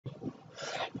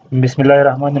بسم الله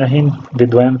الرحمن الرحیم. د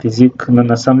دویم فزیک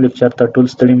 19 لیکچر ته ټول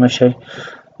ستړي مشئ.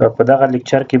 په دغه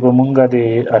لیکچر کې به مونږ د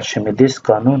ارشمیدس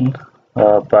قانون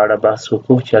په اړه بحث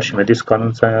وکړو چې ارشمیدس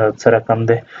قانون څه رقم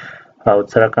دی او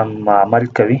څه رقم عمل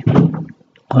کوي.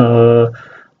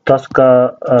 تاسو که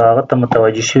هغه ته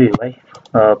متوجه شوي وای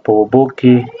په اوبو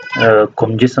کې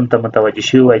کوم جسم ته متوجه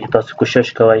شوي وای چې تاسو کوشش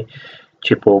کوئ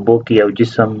چې په اوبو کې یو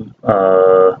جسم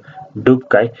ډوب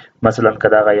کړئ، مثلا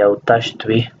که دغه یو تشت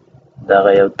وي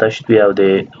او د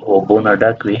اوبو نه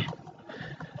ډک وي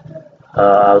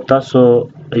او تاسو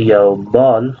یو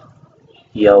بال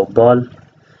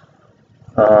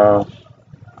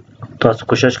تاسو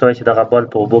کوشش کوئ چې دغه بال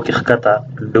په اوبو کې ښکته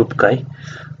ډوب کړئ،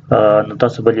 نو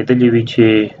تاسو به لیدلی وي چې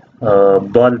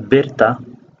بال بیرته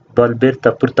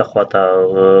پورته خواته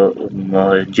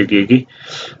جګیږي.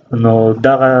 نو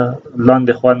دغه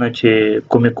لاندې خوا نه چې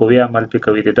کومې قوې عمل پې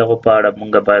کوي د دغو په اړه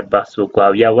مونږ باید بحث وکړو،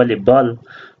 او یا ولې بال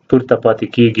پورته پاتې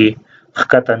کیږي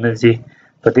ښکته نه ځي،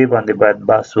 په دې باندې باید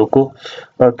بحث وکړو.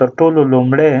 تر ټولو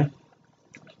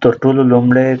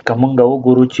لومړی که مونږ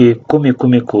وګورو چې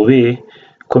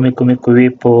کومې قوې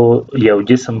په یو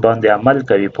جسم باندې عمل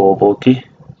کوي په اوبو کې،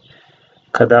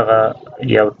 که دغه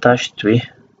یو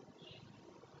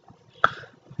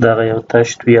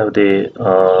تشت وي او د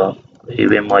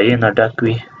یوې مایع نه ډک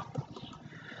وي.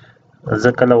 زه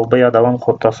کله اوبه یادوم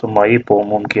خو تاسو مایع په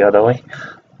عموم کې یادوئ.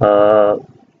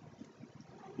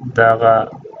 دغه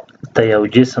ته یو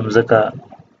جسم ځکه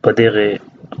په دغې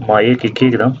مایع کې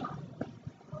کېږدم،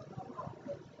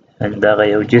 دغه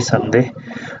یو جسم دی،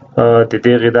 د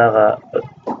دغې دغه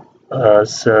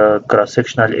کراس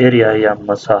سیکشنل ایریا یا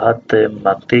مساحت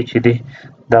مقطع چې دی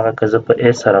دغه که زه په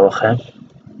A سره وښیم،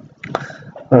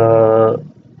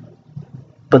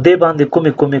 په دې باندې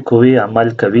کومې قوې عمل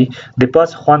کوي. د پاس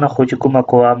خوا نه خو چې کومه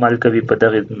قوه عمل کوي په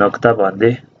دغې نقطه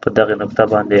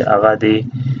باندې هغه د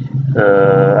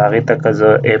هغې ته که زه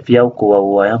F1 قوه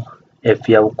ووایم،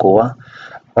 F1 قوه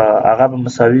هغه به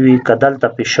مساوي وي که دلته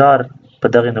فشار په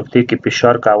دغې نقطې کې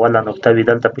فشار که اوله نقطه وي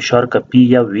دلته فشار که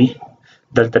P1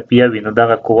 وي نو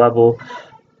دغه قوه به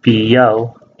P1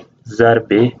 ضرب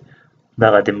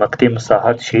دغه د مقطع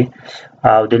مساحت شي،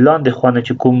 او د لاندې خوا نه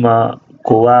چې کومه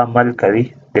قوه عمل کوي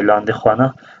د لاندې خوا نه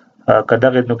که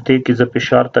دغې نقطې کې زه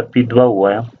فشار ته P2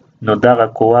 ووایم نو دغه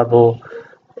قوه به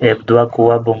F2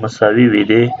 قوه به مساوي وي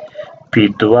د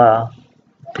P2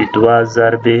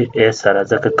 ضرب A سره،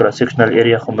 ځکه کراس سیکشنل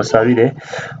ایریا خو مساوي دی.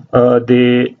 د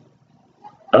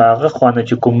هغه خوا نه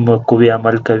چې کوم قوې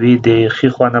عمل کوي د ښي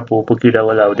خوا نه په افقي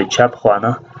ډول او د چپ خوا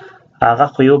نه هغه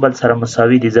خو یو بل سره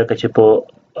مساوي دي، ځکه چې په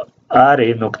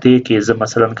هرې نقطې کې زه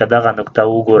مثلا که دغه نقطه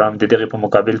وګورم د دغې په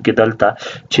مقابل کې دلته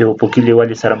چې افقي لیول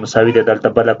سره مساوي دی، دلته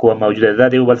بله قوه موجوده ده، دا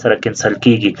د یو بل سره کینسل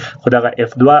کیږي، خو دغه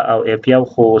F2 او F1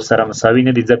 خو سره مساوي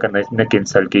نه دي ځکه نه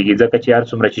کینسل کیږي، ځکه چې هر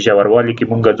څومره چې ژوروالي کې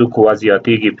مونږ ځو قوه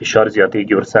زیاتیږي، فشار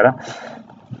زیاتیږي ورسره.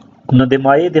 نو د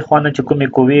مایع د خوا نه چې کومې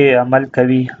قوې عمل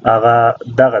کوي هغه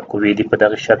دغه قوې دي په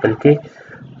دغه شکل کې.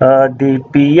 د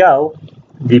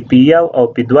P1 او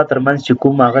P2 ترمنځ چې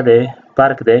کوم هغه دی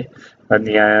فرق دی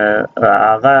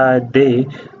هغه دی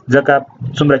ځکه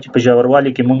څومره چې په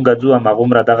ژوروالي کې مونږ ځو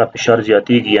هماغومره دغه فشار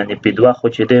زیاتیږي، یعنې P2 خو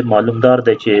چې دی معلومدار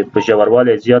دی چې په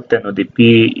ژوروالی زیات دی نو د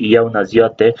P1 نه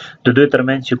زیات دی. د دوی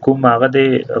ترمنځ چې کوم هغه دی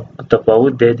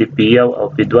تفاوت دی د P1 او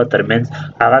P2 ترمنځ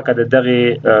هغه که د دغې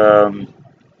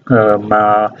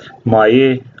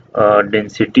مایع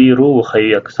ډنسیټي رو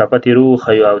وښیو یا کثافت یې رو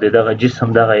وښیو او د دغه جسم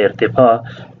دغه ارتفاع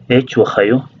H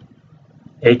وښیو،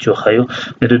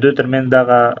 د دوی ترمنځ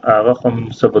دغه هغه خو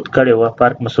ثبوت کړی وه،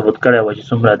 فرق مو ثبوت کړی وه چې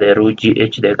څومره دی رو جي H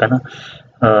دی که نه،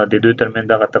 د دوی ترمنځ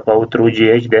دغه تفاوت رو جي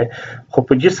H دی. خو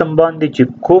په جسم باندې چې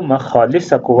کومه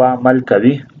خالصه قوه عمل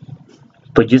کوي،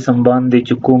 په جسم باندې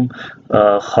چې کوم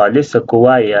خالصه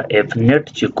قوه یا F نت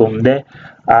چې کوم دی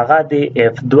هغه د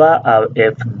F2 او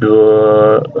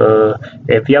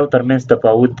F1 ترمنځ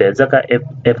تفاوت دی، ځکه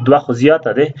F2 خو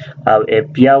زیاته دی او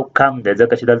F1 کم دی،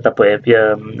 ځکه چې دلته په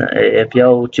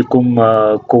F1 چې کوم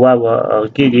قوه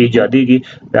کېږي ایجادېږي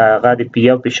هغه د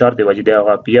P1 فشار د وجې دی،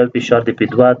 هغه P1 فشار د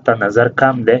P2 ته نظر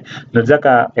کم دی، نو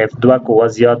ځکه F2 قوه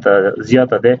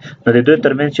زیاته دی، نو د دوی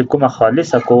ترمنځ چې کومه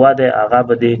خالصه قوه دی هغه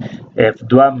به د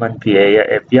F2 منفي یا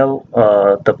F1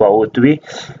 تفاوت وي.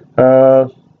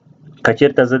 که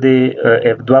چېرته زه د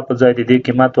F2 په ځای د دې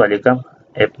قیمت ولیکم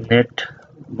F نت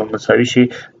به مساوي شي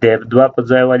د F2 په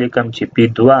ځای ولیکم چې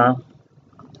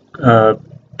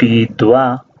P2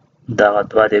 دغه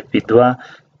دوه د P2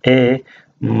 A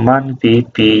منفي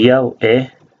P1 A،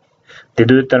 د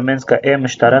دوی ترمنځ که A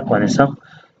مشترک ونیسم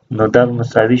نو دا به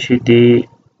مساوي شي د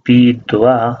P2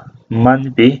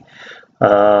 منفي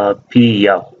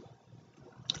P1.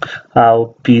 او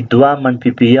پی 2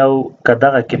 منفي پی 1 که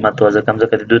دغه قیمت وځه کم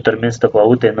ځکه د دوی ترمنځ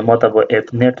تفاوت دی نو ماته به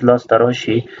اف نیټ لاسته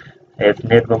راشي اف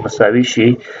نیټ به مساوي شي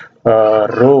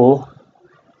رو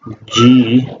جی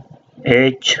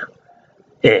ایچ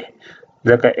ا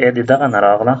ځکه ا د دغه نه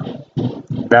راغله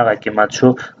دغه قیمت شو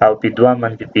او پی 2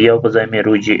 منفي پی 1 په ځای مې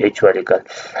رو جی ایچ ولیکل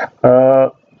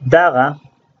دغه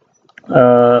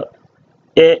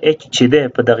ا ایچ چې دی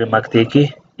په دغه مقطع کې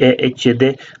ا ایچ چې دی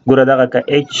ګوره دغه که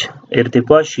ایچ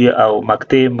ارتفاع شي او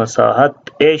مقطع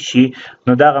مساحت ا شي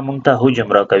نو دغه مونږ ته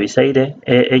حجم راکوي صحیح دی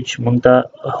ا ایچ مونږ ته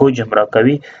حجم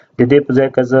راکوي د دې په ځای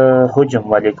که زه حجم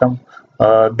ولیکم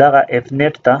دغه اف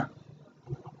نیټ ته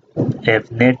اف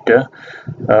نیټ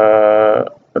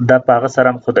دا په هغه سره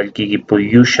هم ښودل کېږي په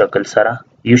یو شکل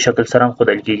سره هم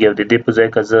ښودل کېږي او د دې په ځای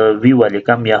که زه وي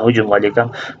ولیکم یا حجم ولیکم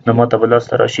نو ماته به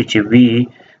لاسته راشي چې وي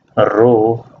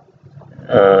رو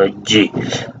جی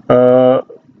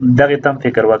دغه تم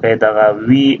فکر وکړئ دغه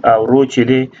وی او رو چې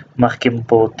دی مخکې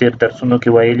په تیر درسونو کې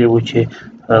ویلي وو چې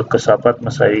کثافت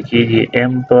مساوي کېږي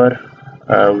ام پر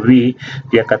وی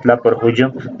یا کتله پر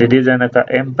حجم د دې ځای نه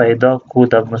که ام پیدا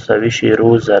کړو دا مساوي شي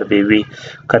رو ضرب وي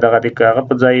که دغه د هغه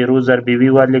په ځای رو ضرب وي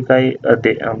ولیکئ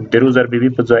د رو ضرب وي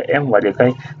په ځای ام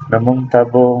ولیکئ نو موږ ته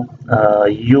به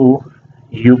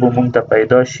یو به موږ ته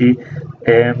پیدا شي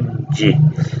ام جی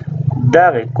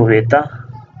دغه قوې ته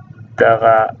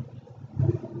دغه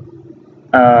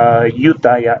یو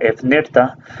ته یا اف نیټ ته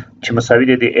چې مساوي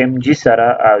دی د ام جی سره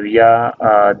او یا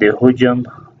د حجم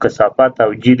کثافت او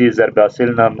جی دی ضرب حاصل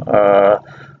نه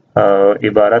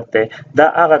عبارت دی دا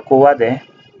هغه قوه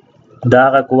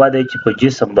دی چې په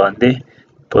جسم باندې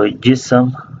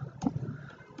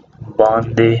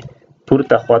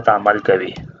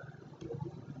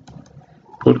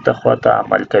پورته خواته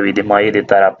عمل کوي د مایع د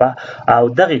طرفه او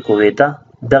دغه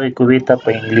قوې ته په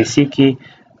انګلیسي کې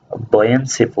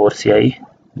بوینسي فورس یایي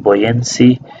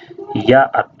یا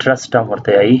اپ ترسټ هم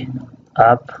ورته یایي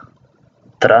اپ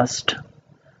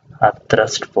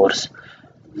ترسټ فورس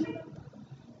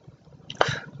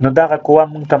نو دغه قوه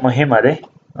موږ ته مهمه ده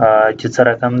چې څه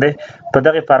رقم ده په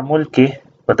دغه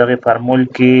فارمول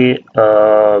کې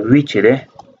وی چې ده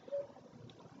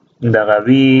دغه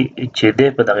وی چې ده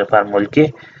په دغه فارمول کې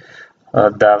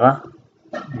دغه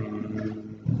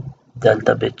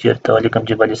دلته به چیرته ولیکم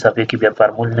چې بلې صفحې کې بیا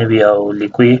فارمول نه وي او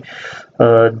لیکو یې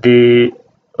د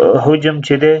حجم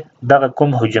چې دی دغه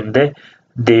کوم حجم دی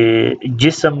د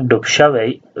جسم ډوب شوی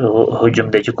حجم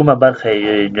دی چې کومه برخه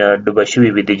ډوبه شوې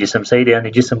وي د جسم صحیح دی یعنې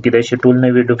جسم کیدای شي ټول نه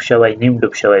وي ډوب شوی نیم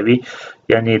ډوب شوی وي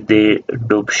یعنې د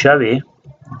ډوب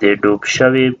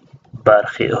شوی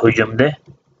برخې حجم دی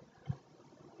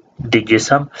د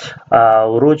جسم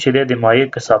او رو چې دی د مایع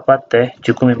کثافت دی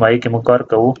چې کومې مایع کې موږ کار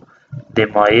کوو د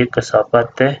مایع کثافت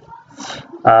دی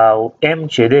او ام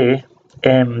چې دی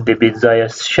ام د بېځایه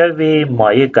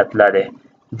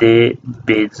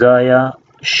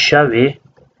شوې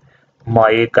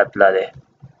مایع کتله دی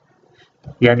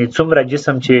یعنی څومره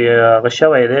جسم چې هغه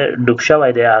شوی دی ډوب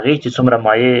شوی دی هغې چې څومره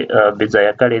مایع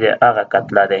بېځایه کړې دی هغه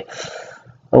کتله دی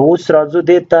اوس راځو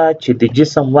دې ته چې د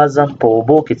جسم وزن په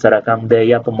اوبو کې څه رقم دی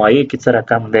یا په مایع کې څه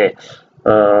رقم دی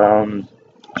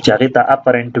چې هغې ته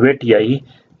اپرنټ ویټ یایي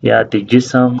یا د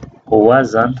جسم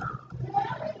وزن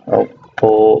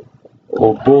په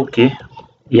اوبو کې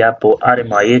یا په هر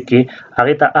مایع کې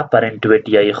هغې ته اپرنټ ویټ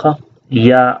یایي ښه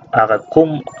یا هغه کوم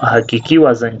حقیقي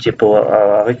وزن چې په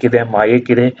هغه کې دی مایع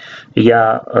کې دی یا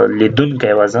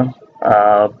لیدونکی وزن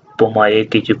په مایع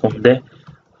کې چې کوم دی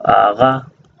هغه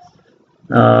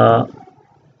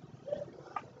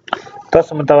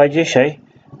تاسو متوجه شئ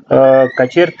که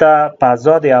چېرته په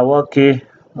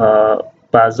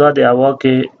ازادې هوا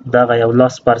کې دغه یو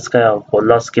لاس فرض کړئ او په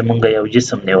لاس کې مونږ یو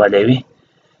جسم نیولی وي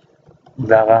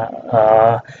دغه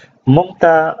مونږ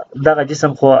ته دغه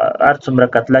جسم خو هر څومره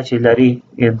کتله چې لري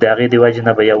د هغې د وجې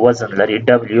نه به یو وزن لري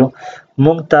ډبلیو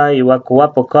مونږ ته یوه قوه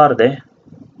په کار دی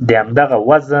د همدغه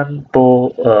وزن په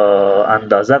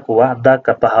اندازه قوه دا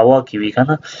که په هوا کې وي که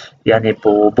نه یعنې په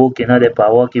اوبو کې نه دی په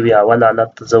هوا کې وي اول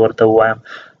حالت زه ورته ووایم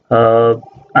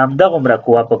همدغومره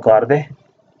قوه په کار دی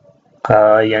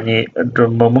یعنی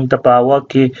موږ ته په هوا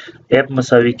کې اف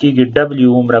مساوي کېږي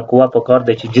ډبلیو عمره قوه په کار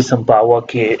دی چې جسم په هوا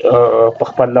کې په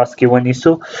خپل لاس کې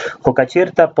ونیسو خو که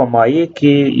چېرته په مایع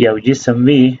کې یو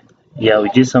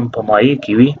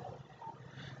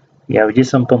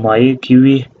جسم په مایع کې وي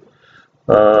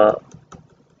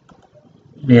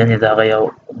یعنی دغه یو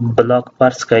بلاک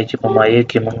فرض کړئ چې په مایع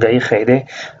کې مونږ ایښی دی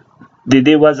د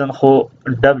دې وزن خو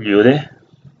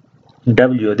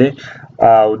ډبلیو دی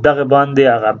او دغه باندې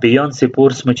هغه بیانسي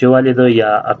فورس مو چې ولیدو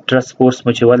یا اپټرس فورس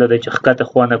مو چې ولیدو چې ښکته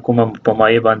خوا نه کومه په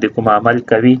مایع باندې کوم عمل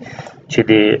کوي چې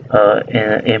د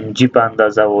ام جی په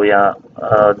اندازه و یا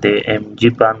د ام جی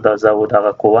په اندازه و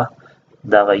دغه قوه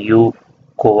دغه یو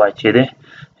قوه چې ده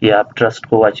یا ابټرست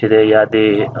قوه چې ده یا د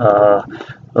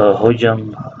حجم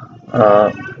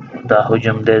دا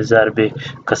حجم د ضرب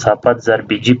کثافت ضرب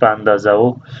جی په اندازه و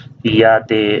یا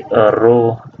د رو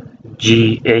جی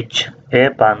ایچ ای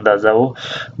په اندازه و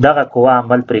دغه قوه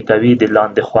عمل پرې کوي د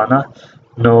لاندې خوا نه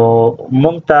نو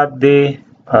مونږ ته د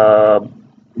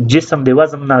جسم د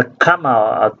وزن نه کم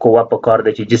قوه په کار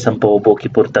ده چې جسم په اوبو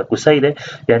کې پورته کوسي ده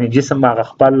یعنی جسم هغه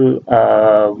خپل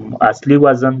اصلي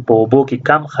وزن په اوبو کې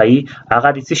کم خي هغه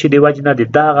د څه شي د وجه نه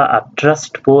د دغه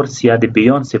ابټرست فورس یا د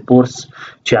بیونسي فورس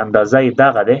چې اندازه یې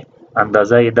دغه ده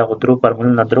اندازه یې دغه درو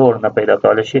فارمولونه درو نه پیدا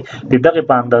کولای شي د دغه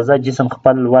په اندازه جسم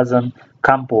خپل وزن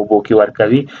کم په اوبو کې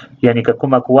ورکوي یعنی که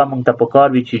کومه قوه مونږ ته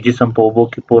پکار وي چې جسم په اوبو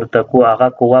کې پورته کو هغه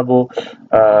قوه به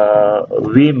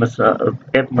وی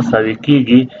اف مساوي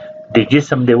کیږي د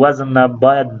جسم د وزن نه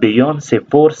باید بیونسي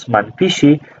فورس منفي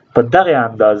شي په دغه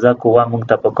اندازه قوه مونږ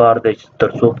ته پکار دی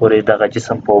ترڅو پورې دغه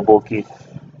جسم په اوبو کې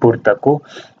پورته کو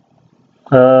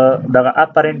دغه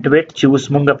اپرنت ویټ چې اوس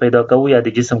مونږ پیدا کوو یا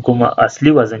د جسم کوم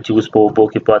اصلي وزن چې اوس په اوبو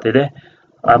کې پاتې دی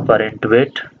اپرنت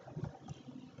ویټ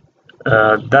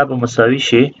دا به مساوي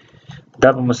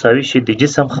شي د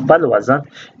جسم خپل وزن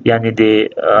یعنی د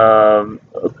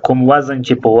کوم وزن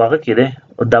چې په واغه کې دی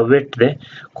دا ویټ دی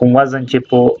کوم وزن چې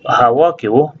په هوا کې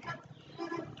وو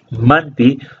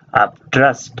منفي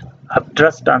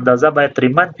ابټرست اندازه باید ترې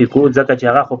منفي کو ځکه چې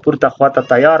هغه خو پورته خواته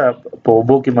تیاره په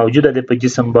اوبو کې موجوده دی په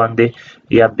جسم باندې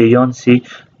یا بیونسي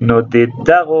نو د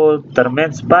دغو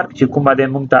ترمنځ فرق چې کومه دی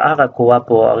مونږ ته هغه قوه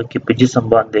په هغه کې په جسم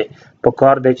باندې په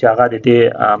کار دی چې هغه د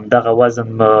دغه وزن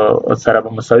سره به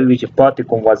مساوي وي چې پاتې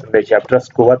کوم وزن دی چې ابټرست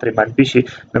قوه ترې منفي شي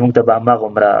نو مونږ ته به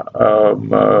هماغومره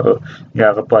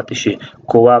هغه پاتې شي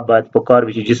قوه باید په کار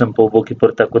وي چې جسم په اوبو کې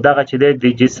پورته کو دغه چې دی د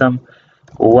جسم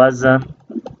وزن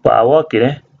په هوا کې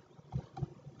دی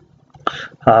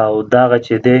او دغه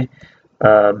چې دی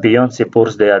بیونسي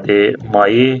فورس دی د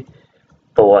مایع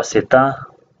په واسطه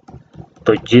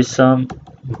په جسم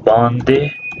باندې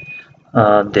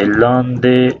د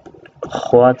لاندې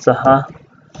خوا څخه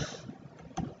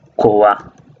قوه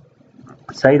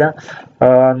صحیح ده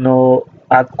نو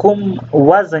کوم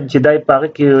وزن چې دی په هغه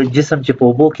کې جسم چې په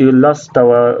اوبو کې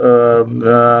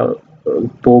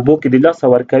په اوبو کې د لاس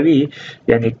ورکوي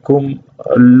یعنی کوم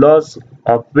لاس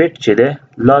اف ویټ چې دی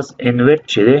لاس ان ویټ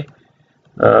چې دی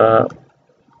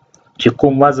چې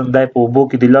کوم وزن دی په اوبو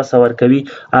کې د لاس ورکوي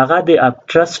هغه د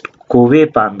ابټرست قوې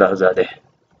په اندازه دی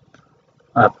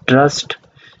ابټرست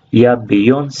یا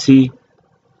بیونسي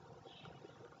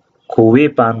قوې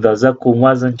په اندازه کوم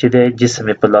وزن چې دی جسم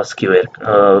په لاس کې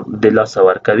د لاس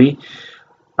ورکوي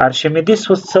ارشمیدس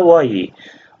اوس څه وایي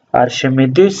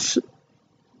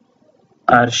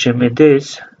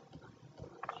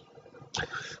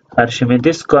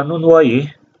ارشمیدس قانون وایي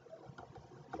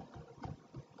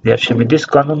د ارشمیدس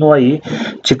قانون وایي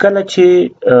چې کله چې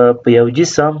په یو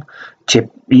جسم چې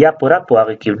یا پوره په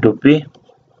هغه کې ډوب وي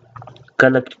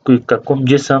کله کوم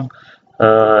جسم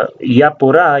یا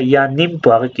پوره یا نیم په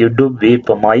هغه کې ډوب وي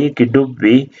په مایع کې ډوب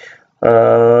وي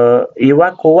یوه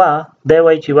قوه دی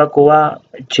وایي چې یوه قوه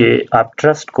چې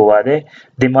ابټرست قوه دی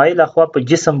د مایع لخوا په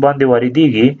جسم باندې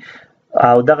واردېږي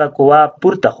او دغه قوه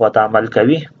پورته خواته عمل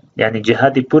کوي یعنی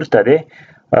جهت یې پورته دی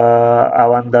او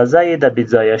اندازه یې د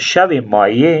بېځایه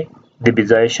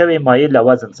شوې مایع له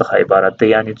وزن څخه عبارت دی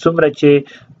یعنی څومره چې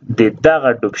د دغه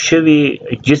ډوب شوي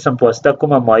جسم په واسطه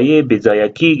کومه مایع بېځایه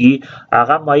کیږي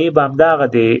هغه مایع به همدغه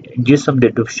د جسم د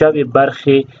ډوب شوې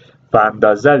برخې په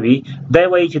اندازه وي دی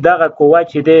وایي چې دغه قوه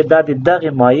چې دی دا د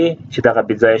دغې مایع چې دغه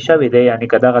بېځایه شوې دی یعنی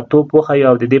که دغه توپ وښیو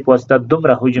او د دې په واسطه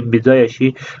دومره حجم بېځایه شي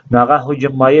نو هغه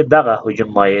حجم مایع دغه حجم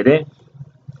مایع دی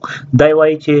دی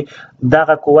وایي چې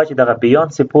دغه قوه چې دغه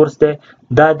بیونسي فورس دی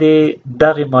دا د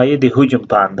دغې مایع د حجم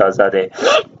په اندازه دی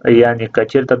یعنی که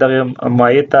چېرته دغې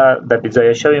مایع ته د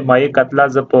بېځایه شوې مایع کتله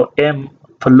زه په ام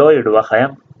فلویډ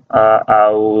وښیم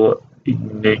او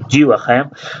جی وښیم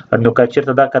نو که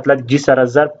چېرته دا کتله جی سره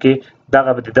ضرب کې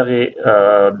دغه به د دغې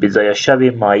بېځایه شوې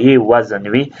مایع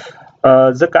وزن وي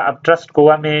ځکه ابټرست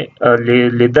قوه مې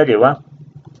لیدلې وه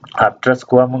ابټرست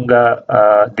قوه مونږه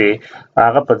د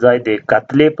هغه په ځای د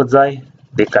کتلې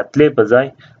په ځای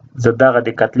زه دغه د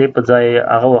کتلې په ځای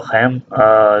هغه وښیم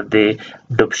د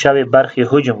ډوب شوې برخې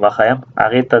حجم وښیم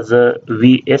هغې ته زه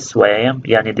وي اس وایم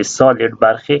یعنی د سالډ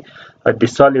برخې د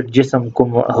سالډ جسم کوم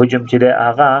حجم چې دی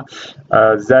هغه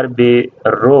ضرب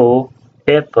رو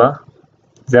اف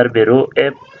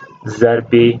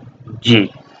ضرب جی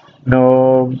نو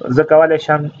زه کولی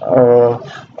شم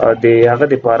د هغه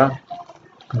دپاره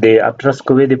د ابټرست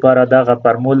قوې دپاره دغه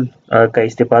فارمول که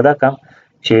استفاده کړم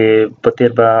چې په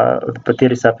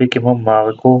تیر صفحه کې مو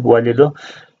ماغو ولیدو.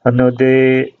 نو د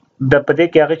پدې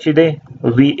کې هغه چې دی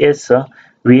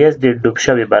وی اس د ډوب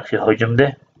شوی برخې حجم دی،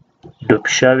 ډوب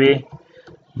شوی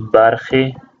برخې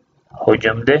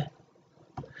حجم دی،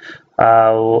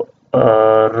 او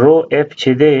رو اف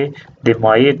چې دی د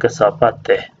مایع کثافت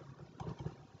دی،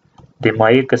 د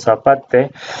مایع کثافت دی.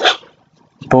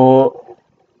 په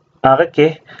هغه کې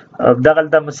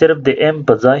دغلته صرف د ام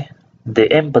په ځای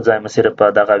مو صرف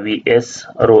دغه وی اس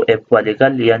رو اف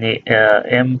ولیکل، یعنی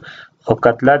ام خو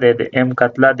کتله دی، د ام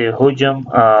کتله د حجم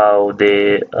او د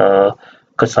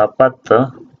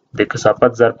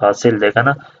کثافت ضرب حاصل دی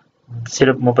کنه.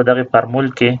 صرف مو په دغه فارمول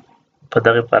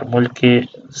کې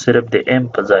صرف د ام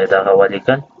په ځای دغه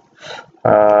ولیکل.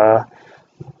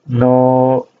 نو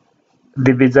د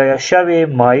بځای شوی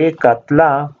مایع کتله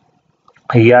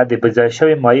یا د بځای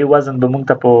شوی مایع وزن به موږ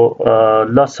ته په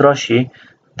لاس راشي.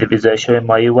 د بځای شوی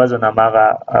مایع وزن هماغه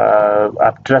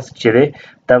اپټرست چې دی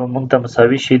دا به موږ ته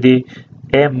مساوي شي د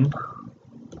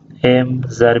ام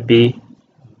ضربې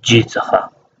جی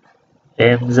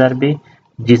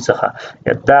څخه،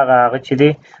 دا هغه چې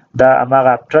دی دا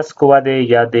هماغه اپټرست قوه دی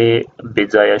یا د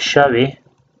بځای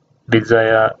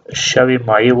شوی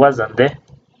مایع وزن دی،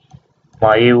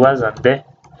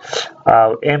 او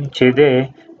ام چې دی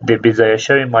د بځای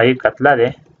شوی مایع کتله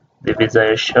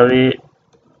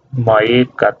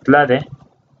دی،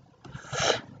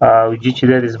 او جی چې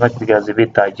دی د ځمکې د جاذبې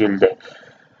تعجیل دی.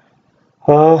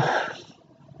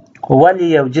 ولې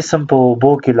یو جسم په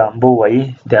اوبو کې لامبو وهي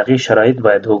د هغې شرایط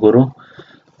باید وګورو،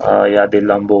 یا د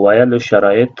لامبو وهلو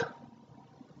شرایط،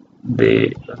 د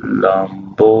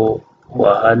لامبو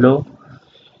وهلو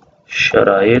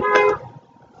شرایط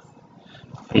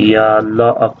یا لا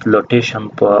اف فلوټیشن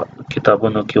په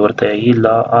کتابونو کې ورته یي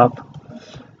لا اف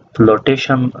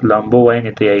فلوټیشن. لامبو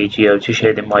وینې ته یایي چې یو څه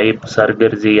شی د مایع په سر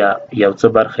ګرځي یا یو څه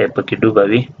برخه یې پکې ډوبه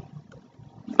وي.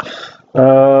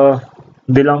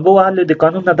 د لامبو وهلو د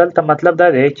قانون نه دلته مطلب دا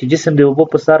دی چې جسم د اوبو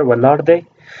په سر ولاړ دی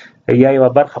یا یوه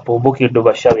برخه په اوبو کې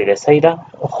ډوبه شوې ده، صحیح ده،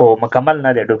 خو مکمل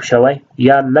نه دی ډوب شوی،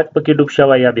 یا لږ پکې ډوب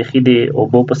شوی یا بیخي د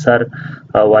اوبو په سر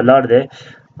ولاړ دی.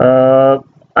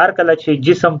 هر کله چې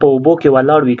جسم په اوبو کې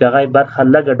ولاړ وي که هغه برخه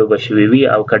لږه ډوبه شوې وي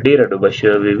او که ډېره ډوبه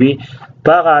شوې وي،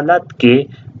 په هغه حالت کې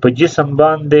په جسم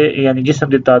باندې یعنی جسم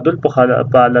د تعادل په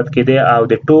حالت کې دی او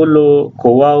د ټولو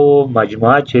قواو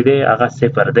مجموعه چې دی هغه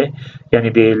صفر دی. یعنی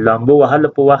د لامبو وهلو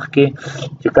په وخت کې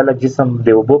چې کله جسم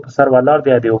د اوبو په سر ولاړ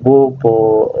دی، د اوبو په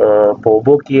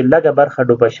اوبو کې لږه برخه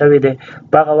ډوبه شوې دی،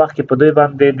 په هغه وخت کې په دوی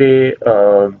باندې د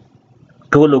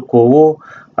ټولو قوو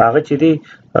هغه چې دی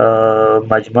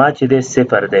مجموعه چې دی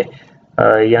صفر دی.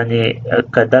 یعنی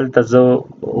که دلته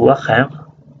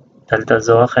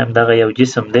زه وخیم دغه یو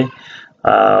جسم دی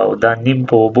او دا نیم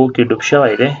په اوبو کې ډوب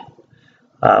شوی دی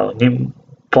او نیم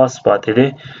پاس پاتې دی،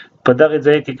 په دغه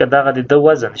ځای کې که دغه د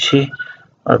وزن شي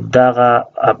دغه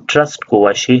اپټرست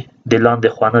قوه شي د لاندې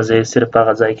خوا نه، زه صرف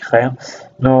هغه ځای کې ښیم.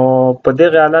 نو په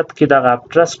دغه حالت کې دغه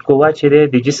اپټرست قوه چې دی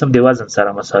د جسم د وزن سره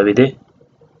مساوي دی،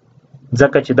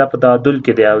 ځکه چې دا په تعادل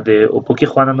کې دی او د افقي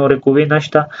خوا نه نورې قوې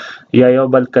نشته یا یو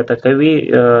بل کته کوي.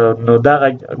 نو دغه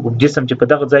جسم چې په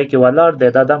دغه ځای کې ولاړ دی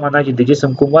دا معنا چې د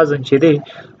جسم کوم وزن چې دی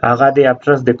هغه د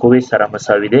اپټرست د قوې سره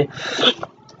مساوي دی.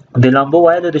 د لامبو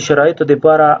وهلو د شرایطو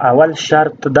دپاره اول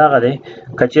شرط دغه دی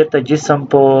که چېرته جسم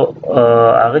په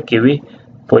هغه کې وي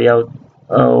په یو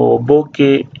اوبو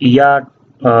کې یا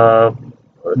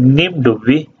نیم ډوب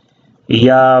وي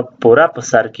یا پوره په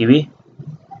سر کې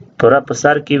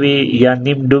وي یا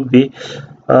نیم ډوب وي،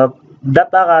 دا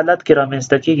په هغه حالت کې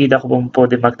رامنځته کېږي. دا خو په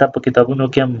د مکتب په کتابونو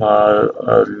کې هم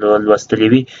لوستلی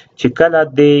وي چې کله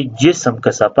د جسم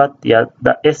کثافت یا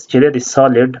د اس چې دی د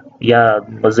سالډ یا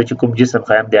زه چې کوم جسم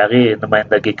ښیم د هغې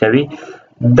نمایندګي کوي،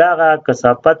 دغه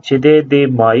کثافت چې دی د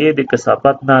مایع د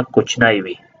کثافت نه کوچنی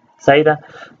وي، صحیح ده.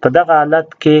 په دغه حالت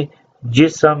کې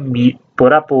جسم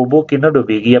پوره په اوبو کې نه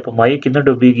ډوبېږي یا په مایع کې نه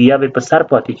ډوبېږي، یا به په سر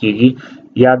پاتې کېږي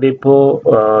یا به په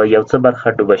یو څه برخه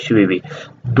ډوبه شوې وي.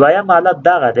 دویم حالت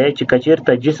دغه دی چې که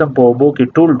چېرته جسم په اوبو کې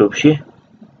ټول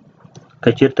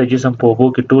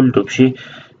ډوب شي،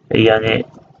 یعنی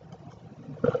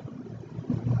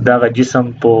دغه جسم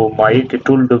په مایع کې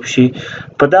ټول ډوب شي،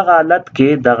 په دغه حالت کې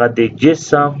دغه د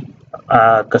جسم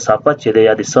کثافت چې دی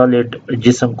یا د سالډ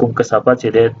جسم کوم کثافت چې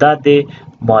دی دا د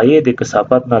مایع د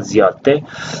کثافت نه زیات دی.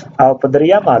 او په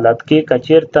دریم حالت کې که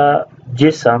چېرته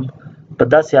جسم په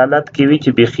داسې حالت کې وي چې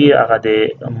بیخي هغه د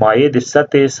مایع د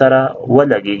سطحې سره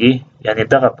ولګېږي، یعنی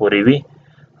دغه پورې وي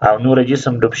او نور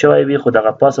جسم ډوب شوی وي خو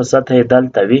دغه پاسه سطح یې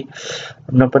دلته وي،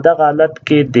 نو په دغه حالت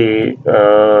کې د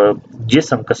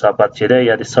جسم کثافت چې دی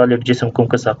یا د سالډ جسم کوم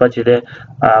کثافت چې دی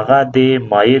هغه د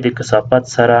مایع د کثافت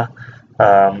سره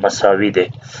مساوي دی.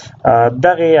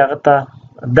 دغه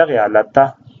حالت ته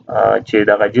چې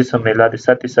دغه جسم میلاد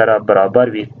سطح سره برابر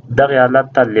وي دغه حالت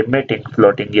ته لیمیټینګ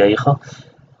فلوټینګ یایي ښه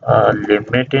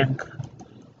لیمیټینګ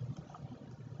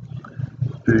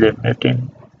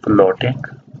فلوټینګ.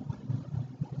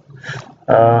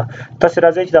 تاسې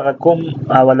راځئ چې دغه کوم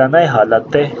اولنی حالت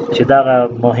دی چې دغه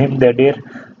مهم دی ډېر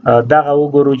دغه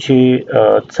وګورو چې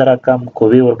څه رقم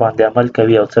قوې ورباندې عمل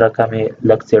کوي او څه رقم یې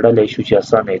لږ څېړلی شو چې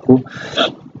اسانه یې کړو.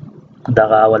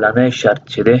 دغه اولنی شرط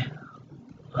چې دی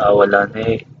اولنی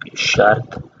شرط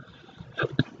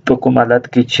په کوم حالت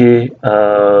کې چې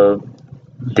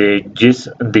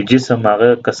د جسم هغه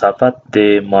کثافت د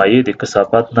مایع د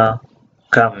کثافت نه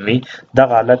کم وي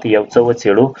دغه حالت یو څه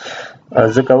وڅېړو.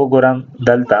 ځکه وګورم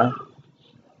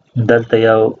دلته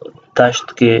یو تشت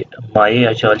کې مایع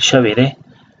اچول شوی دی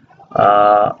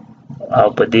او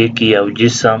په دې کې یو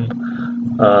جسم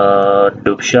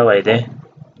ډوب شوی دی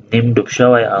نیم ډوب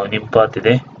شوی او نیم پاتې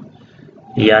دی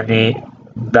یعنی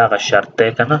دغه شرط دی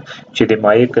که نه چې د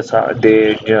مایع د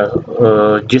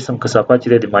جسم کثافت چې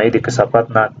دی د مایع د کثافت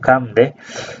نه کم دی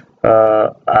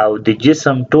او د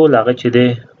جسم ټول هغه چې دی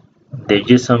د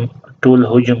جسم ټول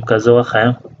حجم که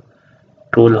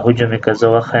زه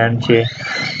وښیم چې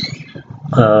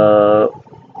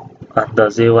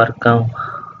اندازې ورکم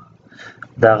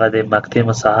دغه د مقطع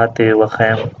مساحت یې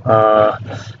وښیم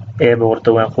ای به ورته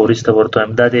وایم خو وروسته به ورته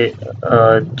وایم دا د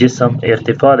جسم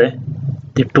ارتفاع دی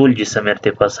د ټول جسم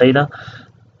ارتفاع صحیح ده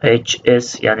ایچ اس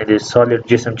یعنی د سالډ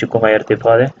جسم چې کومه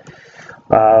ارتفاع دی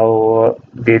او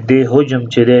د دې حجم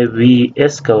چې دی وی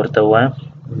اس که ورته وایم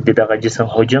د دغه جسم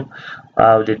حجم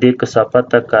او د دې کثافت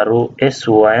ته که رو اس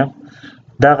ووایم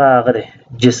دغه هغه دی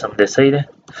جسم دی صحیح دی.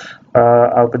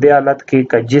 او په دې حالت کې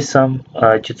که جسم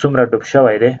چې څومره ډوب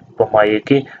شوی دی په مایع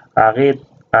کې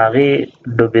هغې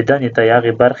ډوبېدنې ته یا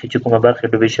هغې برخې چې کومه برخې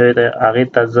ډوبې شوې ده هغې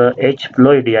ته زه ایچ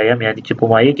فلویډ یایم یعنې چې په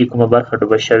مایع کې کومه برخه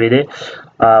ډوبه شوې دی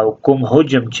او کوم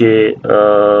حجم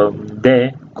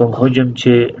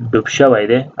چې ډوب شوی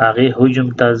دی هغې حجم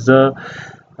ته زه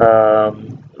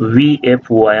وی اف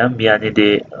وایم یعنې د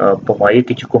په مایع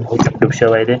کې چې کوم حجم ډوب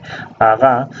شوی دی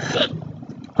هغه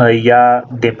یا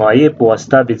د مایع په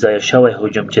واسطه بېځایه شوی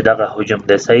حجم چې دغه حجم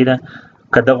دی صحیح ده.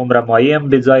 که دغومره مایع هم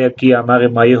بېځایه کړي هماغې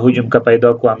مایع حجم که پیدا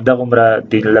کړو همدغومره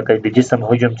لکه د جسم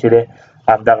حجم چې دی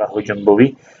همدغه حجم به وي.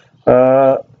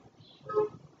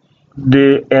 د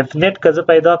اف نټ که زه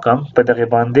پیدا کړم په دغې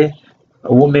باندې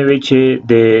ومې وي چې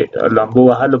د لامبو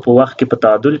وهلو په وخت کې په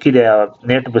تعادل کې دی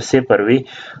نټ به صفر وي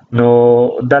نو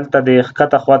دلته د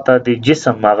ښکته خواته د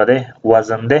جسم هغه دی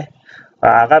وزن دی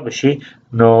هغه به شي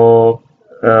نو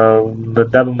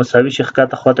دا به مساوي شي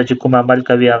ښکته خواته چې کوم عمل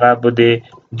کوي هغه به د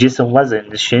جسم وزن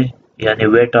شي یعنی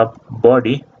ویټ اف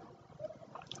باډي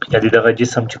یا دغه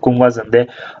جسم چې کوم وزن دی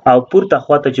او پورته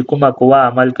خواته چې کومه قوه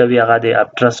عمل کوي هغه د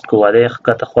ابټرسټ قوه دی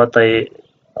ښکته خواته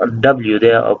W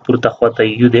دی او پورته خواته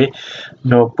U دی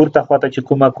نو پورته خواته چې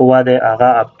کومه قوه دی هغه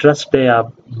ابټرسټ دی یا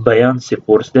بیانسي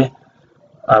فورس دی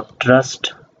ابټرسټ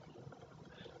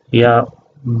یا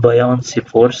بیانسي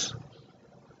فورس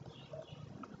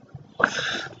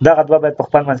دغه دوه باید په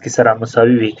خپل منځ کې سره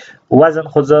مساوي وي. وزن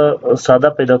خو زه ساده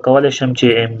پیدا کولی شم چې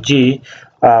ام جی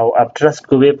او ابټرسټ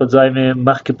قوې په ځای مې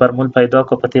مخکې فارمول پیدا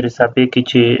کړو په تېرې صفحې کې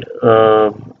چې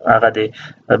هغه د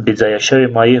بېځایه شوي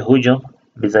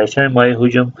مایع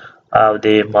حجم او د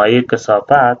مایع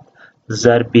کثافت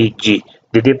ضرب جی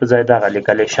د دې په ځای دغه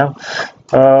لیکلی شم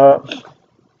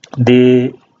د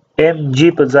ام جی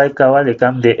په ځای که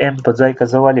ولیکم د ام په ځای که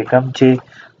زه ولیکم چې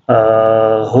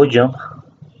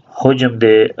حجم د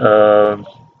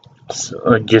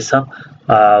جسم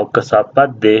او کثافت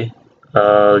د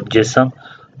جسم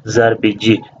ضرب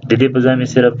جی د دې په ځای مې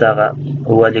صرف دغه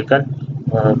ولیکل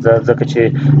ځکه چې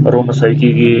رو مساوي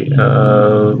کېږي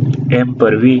ام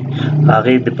پر وي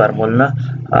هغې د فارمول نه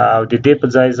او د دې په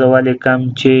ځای زه ولیکم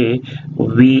چې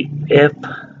وي اف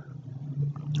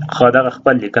خو دغه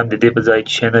خپل لیکم د دې په ځای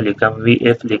چې نه لیکم وي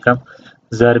اف لیکم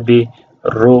ضرب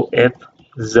رو اف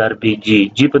ضرب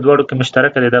جی په دواړو کې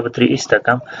مشترکه دی دا به ترې ایسته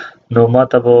کم نو ما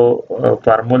ته به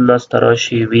فارمول لاسته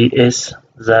راشي وي اس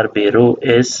ضرب رو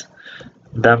اس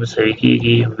دا مساوي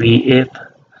کېږي وي اف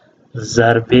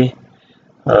ضرب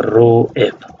رو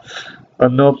اف.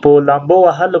 نو په لامبو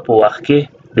وهلو په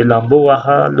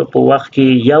وخت کې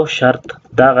یو شرط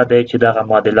دغه دی چې دغه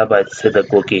معادله باید صدق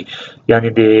وکړي یعنی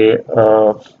د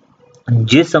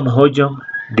جسم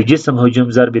حجم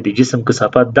ضرب د جسم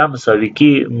کثافت دا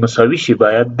مساوي شي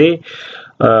باید د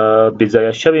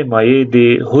بېځایه شوي مایع د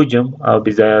حجم او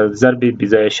ضرب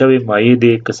بېځایه شوي مایع د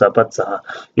کثافت څخه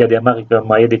یا د همغې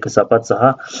مایع د کثافت څخه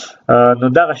نو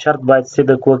دغه شرط باید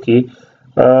صدق وکړي.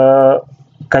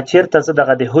 که چېرته زه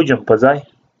دغه د حجم په ځای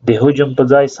د حجم په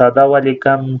ځای ساده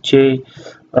ولیکم چې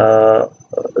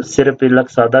صرف لږ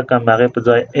ساده کم هغه په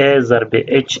ځای A ضرب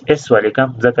HS ولیکم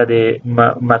ځکه د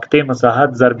مقطع مساحت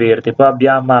ضرب ارتفاع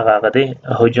بیا هغه دی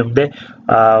حجم دی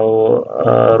او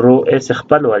رو اس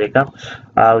خپل ولیکم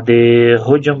او د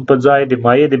حجم په ځای د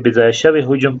مایع د بځای شوی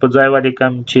حجم په ځای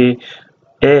ولیکم چې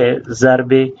A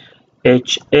ضرب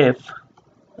HF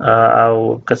او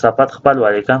کثافت خپل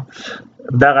ولیکم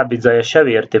دغه بځای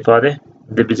شوی ارتفاع دی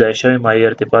د بځای شوی مایع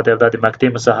ارتفاع دی د مقطع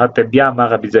مساحت بیا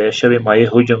هغه بځای شوی مایع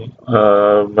حجم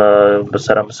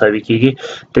سره مساوي کیږي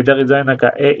د دغه ځای نه که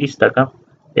A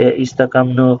ایسته کم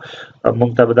نو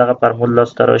موږ ته دغه فارموله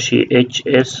لاسته راشي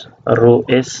HS رو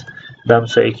S دا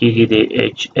مساوي کیږي د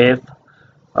HF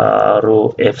رو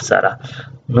F سره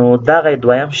نو دغه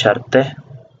دویم شرط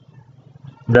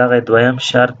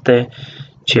دی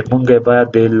چې مونږ باید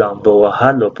د لامبو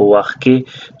وهلو په وخت کې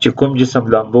چې کوم جسم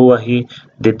لامبو وهي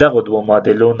د دغه دوه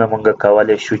معادلو نه مونږ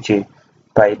کولی شو چې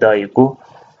پیدا یې کړو.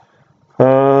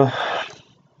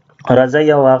 راځئ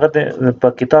یو هغه په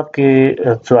کتاب کې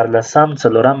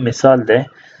 14 مثال دی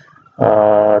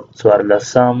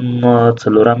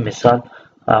 14 مثال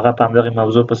هغه په همدغه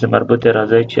موضوع پسې مربوط دی.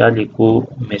 راځئ چې لیکو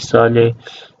مثال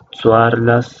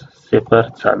 14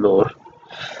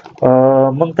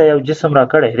 مونږ ته یو جسم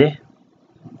راکړی دی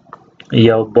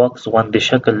یو باکس غوندې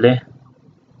شکل دی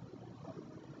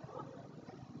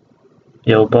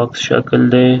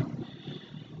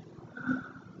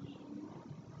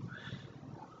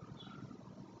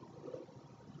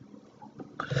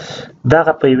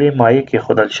دغه په یوې مایع کې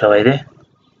ښودل شوی دی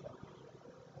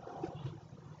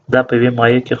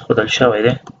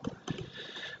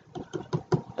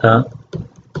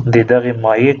د دغه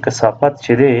مایع کثافت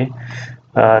چې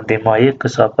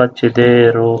دی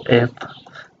رو اف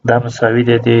دا مساوي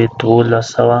دی د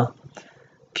 1200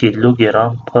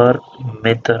 کیلوګرام پر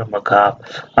متر مکعب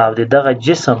او د دغه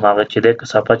جسم هغه چې دی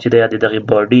کثافت چې دی یا د دغه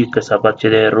باډي کثافت چې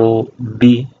دی رو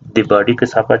بی د باډي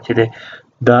کثافت چې دی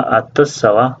دا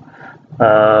 800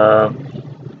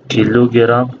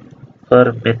 کیلوګرام پر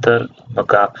متر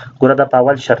مکعب. ګوره دا په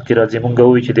اول شرط کې راځي مونږ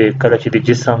وایو چې کله چې د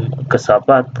جسم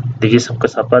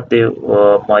کثافت د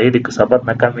مایع د کثافت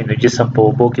نه کم وي نو جسم په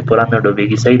اوبو کې پوره نه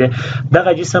ډوبېږي. صحیح دی.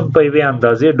 دغه جسم په یوې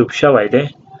اندازې ډوب شوی دی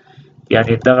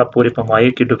یعنی دغه پورې په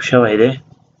مایع کې ډوب شوی دی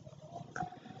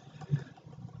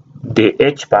د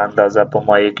H په اندازه په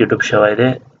مایع کې ډوب شوی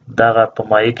دی دغه په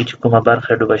مایع کې چې کومه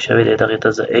برخه ډوبه شوې ده دغه ته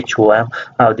زه H وایم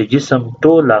او د جسم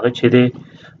ټول هغه چې دی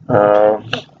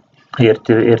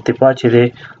ارتفاع چې دی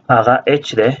هغه H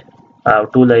دی او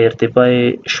ټوله ارتفاع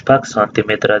 6 سانتي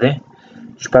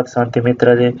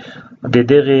متره دی د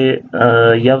دغه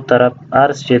یو طرف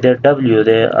عرض چې دی W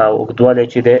دی او اوږدوالی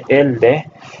چې دی L دی.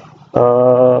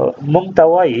 مونږ ته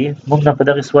وایي مونږ نه په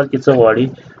دغه سوال کې څه غواړي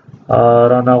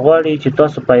رانه غواړي چې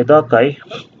تاسو پیدا کړئ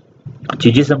چې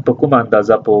جسم په کومه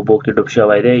اندازه په اوبو کې ډوب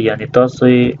شوی دی یعنی تاسو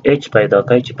H پیدا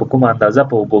کړئ چې په کومه اندازه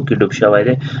په اوبو کې ډوب شوی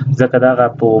دی ځکه دغه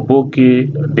په اوبو کې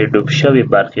د ډوب شوي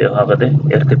برخې هغه دی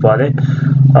ارتفاع دی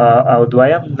او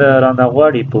دویم رانه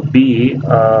غواړي په B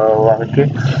هغه کې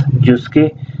جز کې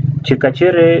چې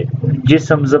کچېرې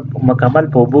جسم مکمل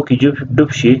په اوبو کې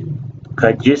ډوب شي که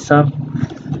جسم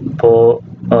په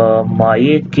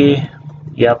مایع کې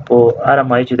یا په هر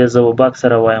مایع چې د زوباک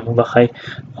سره وایم وبخای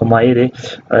خو مایع دی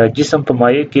جسم په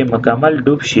مایع کې مکمل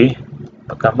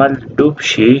ډوب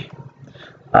شي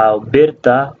او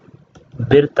بیرته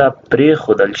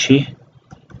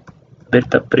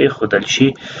پرېښودل شي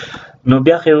نو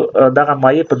بیا خو دغه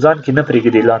مایع په ځان کې نه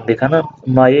پرېږدي لاندې کنه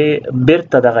مایع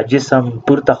بیرته دغه جسم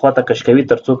پورته خواته کش کوي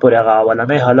ترڅو پورې هغه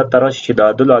اولنی حالت ته راشي چې د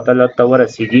عدالت ته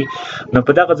ورسیږي نو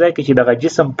په دغه ځای کې چې دغه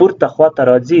جسم پورته خواته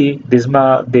راځي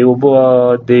د اوبو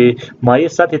د مایع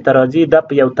سطحې ته راځي دا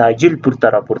په یو تعجیل پورته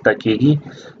راپورته کیږي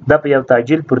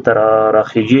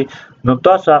راخیږي نو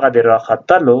تاسو هغه د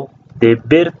راختلو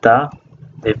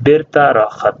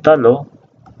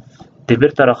د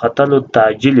بیرته راختلو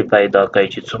تعجیل پیدا کوي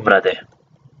چې څومره دی.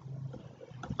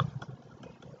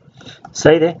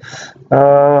 صحیح دی.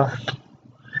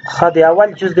 ښه د اول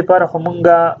جز دپاره خو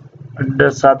مونږه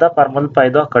د ساده فارمول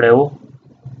پیدا کړی و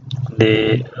د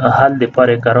حل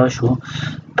دپاره یې کار شو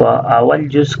په اول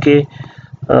جز کې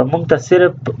مونږ ته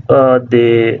صرف د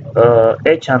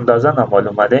H اندازه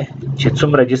نامعلومه ده چې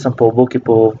څومره جسم په اوبو کې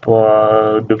په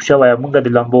ډوب شوی مونږ د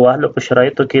لامبو وهلو په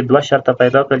شرایطو کې دوه شرطه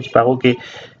پیدا کړل چې په هغو کې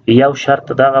یو شرط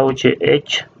دغه و چې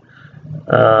H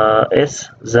S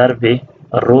ضرب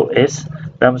رو S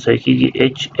دا مساوي کېږي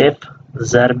HF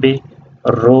ضرب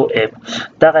رو اف.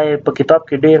 دغه په کتاب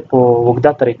کې ډیر په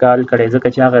وګړه طریقه حل کړي ځکه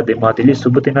چې هغه د معادلې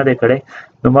ثبوت نه دی کړی.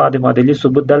 نو ما د معادلې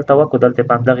ثبوت دلته وکړو، دلته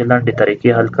په همدغه لاندې طریقې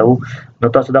حل کوو. نو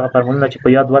تاسو دغه فارمولونه چې په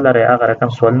یاد ولرئ، هغه رقم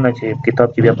سوالونه چې کتاب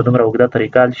کې بیا په دومره وګړه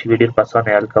طریقه حل شي ډیر په اسانه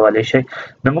حل کولی شئ.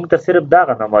 نو موږ ته صرف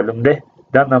دغه نامعلوم دی،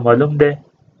 دا نامعلوم دی،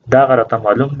 دا راته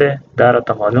معلوم دی، دا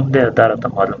راته معلوم دی، دا راته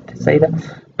معلوم دی. صحیح ده.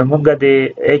 نو موږ د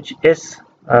ایچ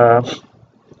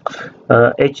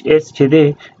اس چې دی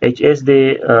ایچ اس دی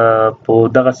په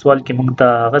دغه سوال کې موږ ته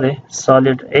هغه دی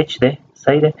سالډ ایچ دی.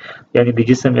 صحیح ده. یعنی د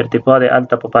جسم ارتفاع دی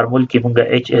هلته په فارمول کې موږ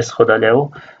ایچ اس ښودلی وو.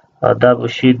 دا به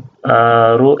شي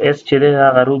رو اس چې دی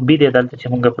هغه رو بي دی دلته چې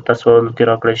موږ په تسوال کې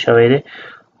راکړی شوی دی،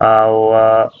 او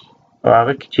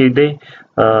هغه کې چې دی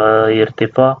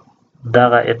ارتفاع،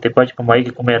 دغه ارتفاع چې په مایع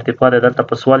کې کومه ارتفاع ده دلته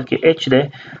په سوال کې اچ دی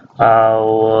او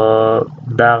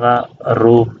دغه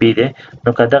رو بي دی. نو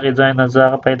که دغه ځای نه زه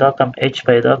هغه پیدا کړم اچ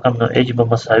پیدا کړم، نو اچ به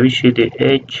مساوي شي د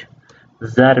اچ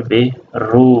ضرب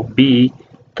رو بي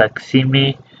تقسیم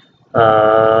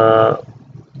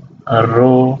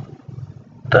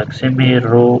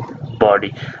رو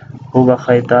باډي.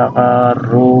 وبخئ دغه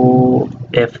رو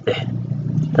اف دی،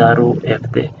 دا رو اف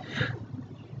دی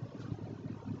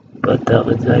په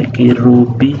دغه ځای کې رو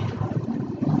بي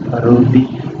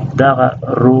دغه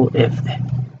رو اف دی،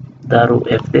 دا رو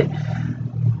اف دی.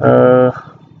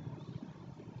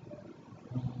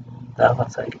 دغه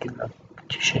ځای کې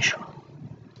څه شی شو؟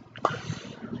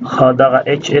 ها دغه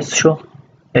اچ اس شو،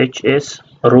 اچ اس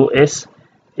رو اس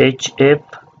اچ اف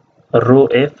رو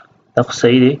اف دا خو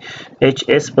صحیح دی. اچ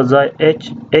اس په ځای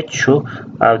اچ شو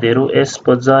او د رو اس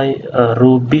په ځای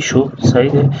رو بي شو.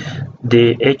 صحیح دی. د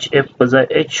اچ اف په ځای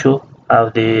اچ شو او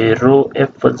د رو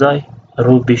اف په ځای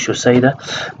رو بي شو. صحیح ده.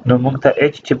 نو موږ ته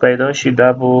اچ چې پیدا شي دا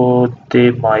به د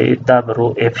مایع دا به رو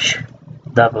اف شي،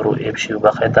 دا به رو اف شي،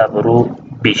 وبخئ دا به رو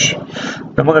بي شي.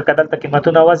 نو موږ که دلته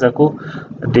قیمتونه وضع کړو،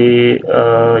 د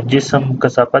جسم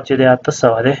کثافت چې دی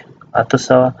 800 دی،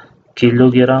 800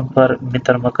 کیلوګرام پر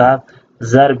متر مکعب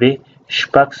ضرب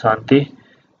 6 سانتي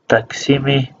تقسیم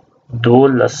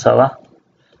 1200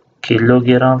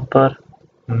 کیلوګرام پر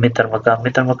متر مکعب.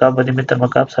 متر مکعب باندې متر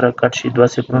مکعب سره کټ شي، 2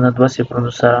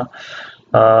 صفرونه سره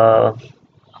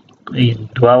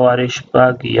 2 واره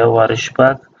شپږ، 1 واره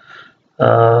شپږ،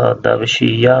 دا به شي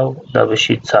 1، دا به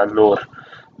شي 4،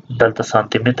 دلته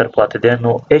سانتي متر پاتې دی.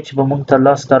 نو اچ به موږ ته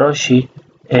لاسته راشي،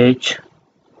 اچ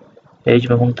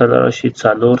به موږ ته راشي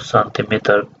 4 سانتي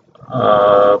متر.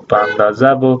 په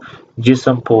اندازه به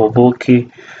جسم په اوبو کې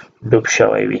ډوب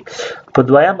شوی وي. په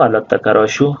دویم حالت ته که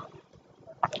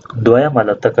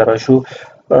راشو،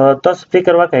 تاسو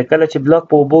فکر وکړئ کله چې بلاک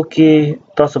په اوبو کې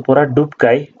تاسو پوره ډوب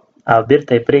کړئ او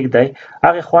بیرته یې پرېږدئ،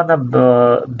 هغې خوا نه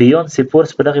بیونسي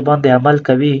فورس په دغې باندې عمل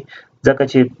کوي، ځکه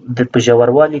چې په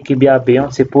ژوروالي کې بیا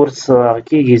بیونسي فورس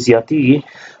کېږي، زیاتېږي.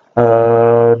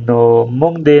 نو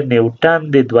موږ د نیوټن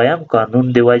د دویم قانون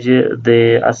د وجې د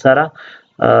اثره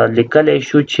لیکلی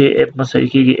شو چې اف مساوي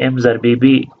کېږي ام ضرب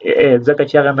بي، ځکه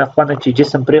چې هغه نخوا نه چې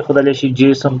جسم پرېښودلی شي،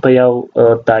 جسم په یو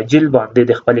تعجیل باندې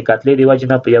د خپلې کتلې د وجې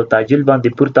نه په یو تعجیل باندې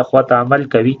پورته خوا ته عمل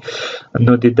کوي.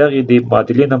 نو د دغې د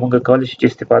معادلې نه موږ کولی شو چې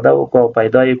استفاده وکړو او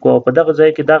پیدا یې کړو. او په دغه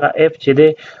ځای کې دغه اف چې دی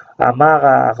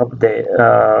هماغه دی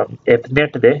اف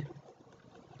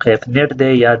نټ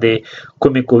دی یا د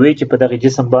کومې قوې چې په دغه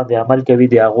جسم باندې عمل کوي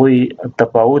د هغوی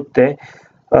تفاوت دی.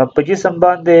 په جسم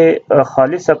باندې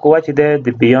خالصه قوه چې ده د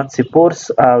بیونسي فورس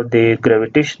او د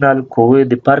ګراویټیشنل قوې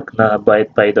د فرق نه باید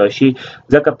پیدا شي،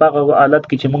 ځکه په هغه حالت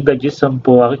کې چې موږ جسم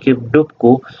په هغه کې ډوب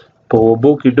کو، په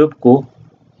اوبو کې ډوب کو،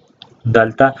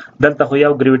 دلته خو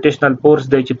یو ګراویټیشنل فورس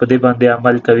دی چې په دې باندې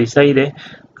عمل کوي. صحیح دی.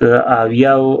 او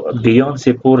یو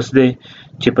بیونسي فورس دی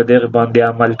چې په دغه باندې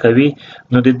عمل کوي.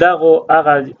 نو د دغو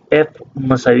هغه اف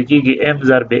مساوي کېږي ام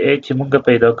ضرب اچ چې موږ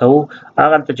پیدا کوو،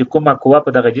 هغه ته چې کومه قوه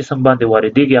په دغه جسم باندې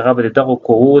واردېږي هغه به د دغو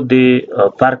قوو د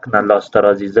فرق نه لاسته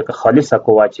راځي، ځکه خالصه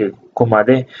قوه چې کومه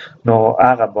ده نو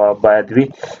هغه باید وي.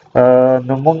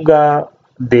 نو موږ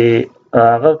د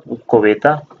هغه قوې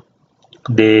ته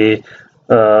د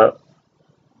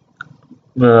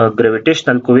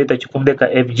ګریویټیشنل قوې ته چې کوم دی که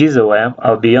اف جی زه وایم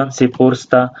او بیونسي فورس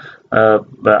ته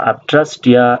اپټرسټ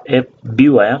یا اف بی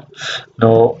وایم، نو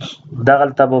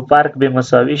دغلته به فرق به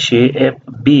مساوي شي اف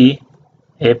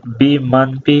بی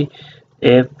منفي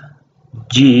اف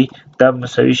جی، دا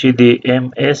مساوي شي د ام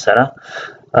ای سره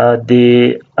د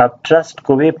اپټرسټ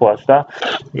قوې په واسطه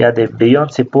یا د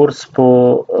بیونسي فورس په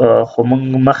خو موږ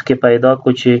مخکې پیدا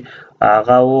کړو چې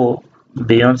هغه و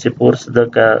بیونسي فورس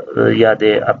یا د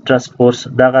اپټرسټ فورس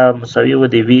دغه مساوي و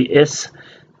د وی اس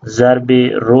ضرب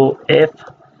رو اف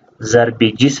ضرب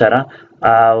جی سره،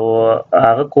 او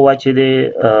هغه قوه چې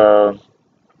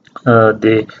د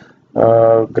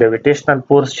ګریویټیشنل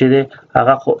فورس چې دی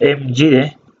هغه خو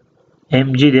ام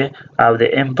جی دی او د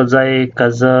ام په ځای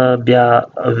که بیا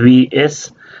وی اس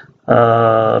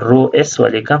رو اس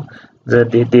ولیکم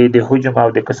د حجم او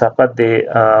د کثافت د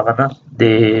غنه د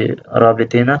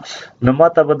رابطې نه نو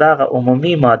ماته به دغه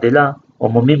عمومي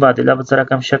معادله به سره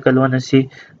کوم شکل ونیسي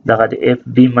دغه د اف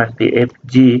بی منفي اف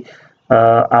جی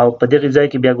او په دغه ځای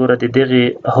کې بیا ګوره د دغه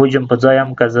حجم په ځای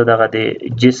هم که زه دغه د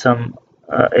جسم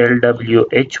ال دبلیو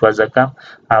ایچ وضع کم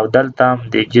او دلته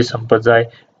هم د جسم په ځای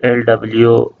ال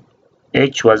دبلیو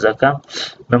ایچ وضع کم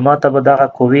نو ماته به دغه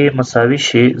قوې مساوي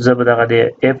شي زه به دغه د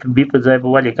اف بی په ځای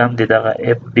به ولیکم د دغه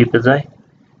اف بی په ځای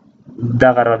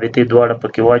دغه رابطې دواړه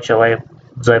پکې واچوئ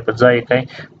ځای په ځای کوي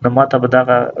نو ماته به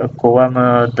دغه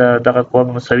قوه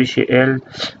مساوي شي ال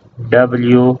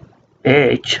دبلیو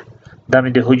ایچ دا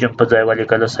مې د حجم په ځای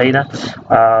ولیکلو صحیح ده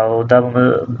او دا به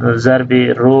ضرب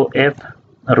رو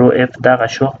اف دغه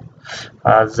شو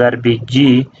ضرب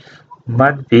جی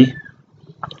منفي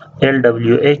ال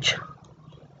دبلیو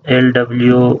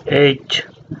ایچ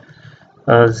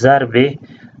ضرب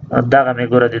دغه مې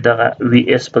ګوره د دغه وی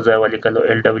اس په ځای ولیکلو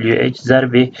ال دبلیو ایچ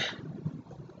ضرب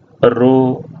رو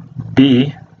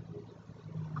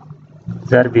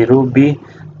بی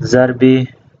ضرب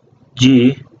جی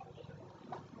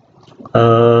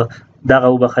دغه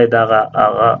وبخښئ دغه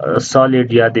سالډ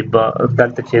یا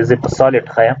دلته چې زه په سالډ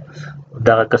ښیم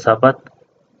دغه کثافت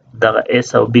دغه اس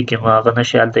او بی کې هغه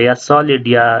نشي هلته یا سالډ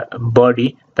یا باډي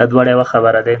دا دواړه یوه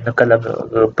خبره ده نو کله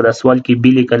په سوال کې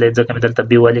بي لیکلی ځکه مې دلته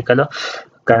بي ولیکلو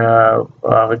که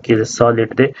هغه کې سالډ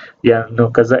دی یا نو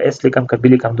که زه اس لیکم که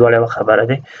بي لیکم دواړه یوه خبره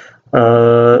ده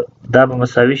دا به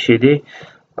مساوي شي دی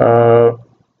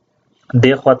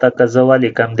دې خواته که زه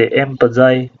ولیکم د ام په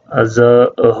ځای زه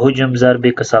حجم ضرب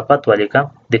کثافت ولیکم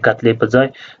د کتلې په ځای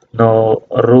نو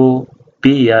رو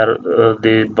پی یا د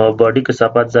باډي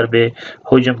کثافت ضرب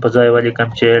حجم په ځای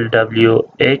ولیکم چې ال دبلیو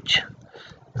ایچ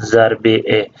ضرب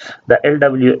ا د ال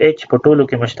دبلیو ایچ په ټولو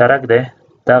کې مشترک دی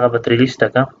دغه به ترې لیسته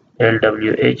کم ال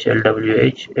دبلیو ایچ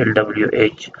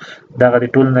دغه د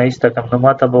ټولو نه ایسته کم نو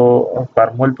ماته به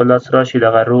فارمول په لاس راشي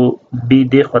دغه رو بی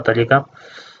دې خواته لیکم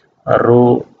رو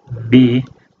بی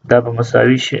دا به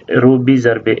مساوي شي رو بی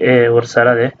ضرب ا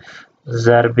ورسره ده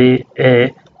ضرب ا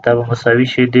دا به مساوي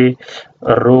شي د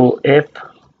رو اف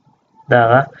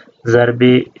دغه ضرب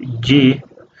جی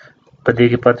په دې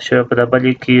کې پاتې شوی په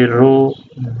دبلې کې رو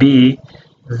بی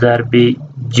ضرب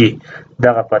جی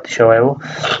دغه پاتې شوی و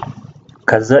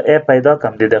که زه ا پیدا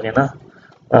کم د دغې نه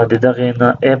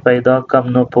ا پیدا کم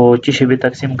نو په څه شي به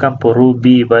تقسیم کم په رو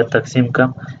بی باید تقسیم کم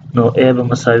نو ا به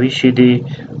مساوي شي د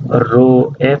رو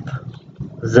اف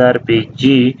ضرب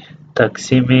جی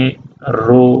تقسیم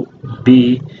رو بی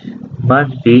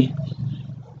منفي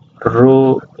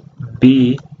رو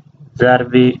بی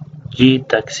ضرب جی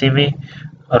تقسیم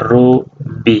رو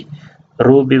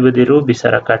بی به د رو بی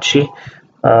سره کټ شي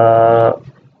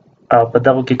او په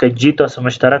دغه کې که جی تاسو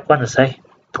مشترک ونیسئ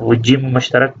جی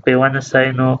مشترک پې ونیسئ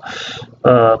نو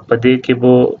په دې کې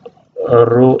به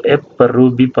رو اف پر رو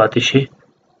بی پاتې شي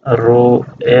رو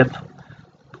اف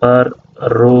پر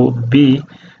رو بی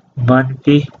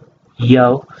منفي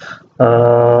یو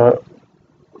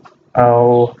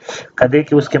او کدی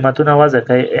کې اوس قیمتونه وضع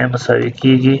کوي ا مساوي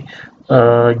کیږي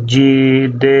جی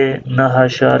د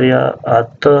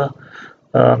 9.8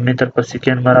 متر پر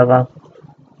سکند مربع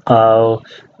او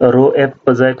رو اف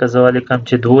په ځای که زه ولیکم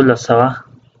چې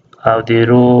 1200 او د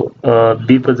رو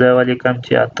بی په ځای ولیکم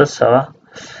چې 800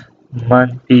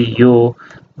 منفي یو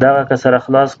دغه که سره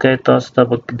خلاص کړئ تاسو ته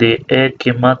به د ا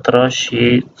قیمت راشي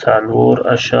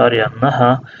 4.9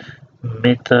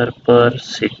 متر پر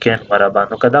سکند مربع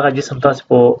نو که دغه جسم تاسو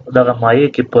په دغه مایع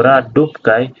کې پوره ډوب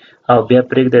کړئ او بیا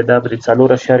پرېږدئ دا به د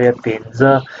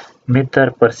 4.5 متر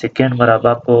پر سکند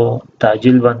مربع په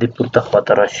تعجیل باندې پورته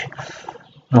خواته راشي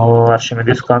نو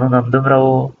ارشمیدس قانون همدومره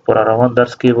و پر روان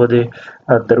درس کې به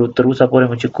تر اوسه پورې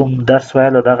مو چې کوم درس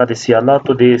ویلو دغه د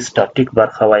سیالاتو د سټاټیک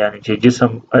برخه وه یعنې چې جسم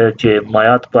چې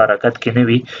مایعات په حرکت کې نه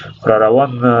وي پر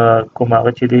روان کوم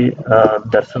هغه چې دي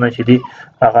درسونه چې دي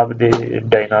هغه د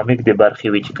ډاینامیک د برخې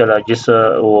وي چې کله جسم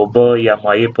اوبه یا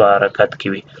مایع په حرکت کې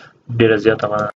وي ډېره زیاته مننه